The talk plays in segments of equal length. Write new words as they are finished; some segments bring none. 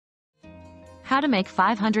How to make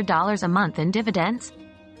 $500 a month in dividends?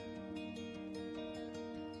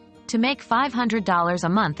 To make $500 a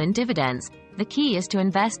month in dividends, the key is to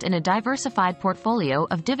invest in a diversified portfolio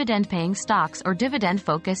of dividend-paying stocks or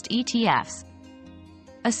dividend-focused ETFs.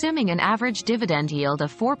 Assuming an average dividend yield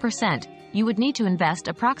of 4%, you would need to invest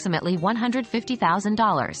approximately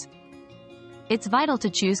 $150,000. It's vital to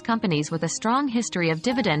choose companies with a strong history of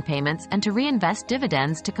dividend payments and to reinvest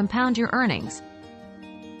dividends to compound your earnings.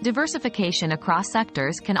 Diversification across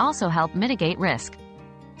sectors can also help mitigate risk.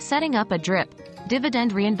 Setting up a DRIP,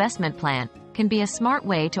 dividend reinvestment plan, can be a smart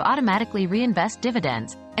way to automatically reinvest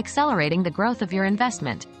dividends, accelerating the growth of your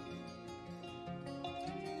investment.